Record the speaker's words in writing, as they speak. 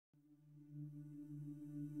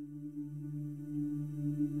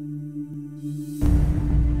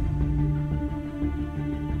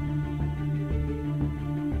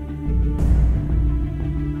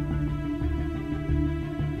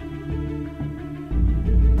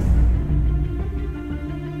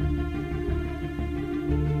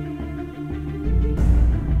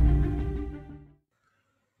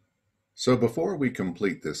So before we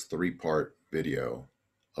complete this three-part video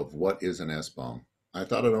of what is an SBOM, I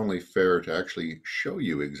thought it only fair to actually show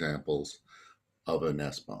you examples of an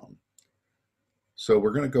SBOM. So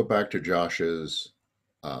we're going to go back to Josh's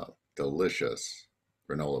delicious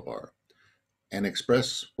granola bar and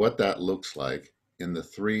express what that looks like in the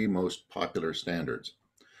three most popular standards.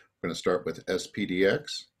 We're going to start with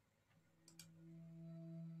SPDX,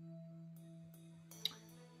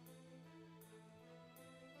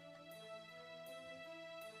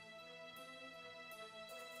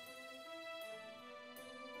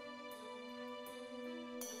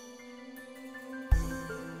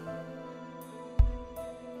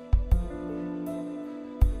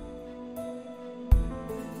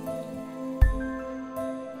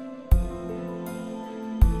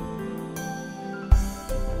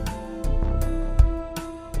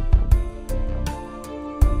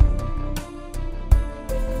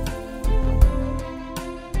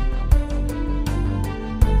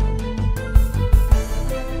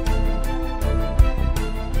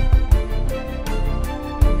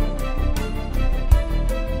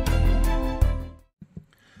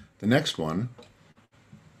 The next one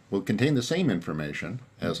will contain the same information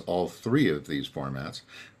as all three of these formats,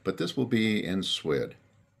 but this will be in SWID.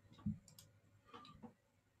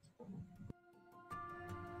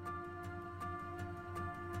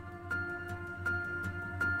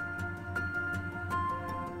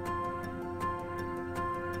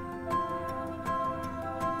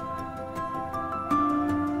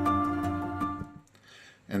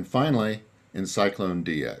 And finally, in Cyclone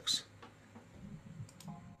DX.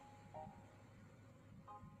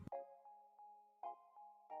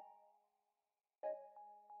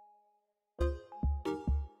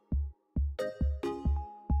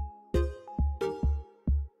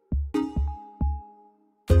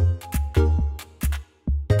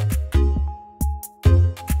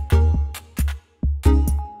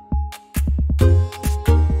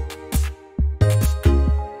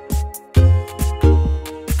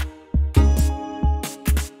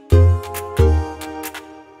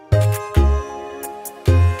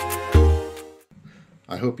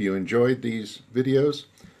 I hope you enjoyed these videos.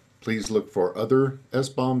 Please look for other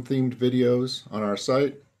SBOM themed videos on our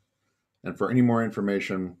site. And for any more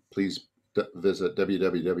information, please visit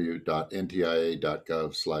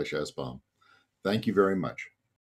www.ntia.gov/SBOM. Thank you very much.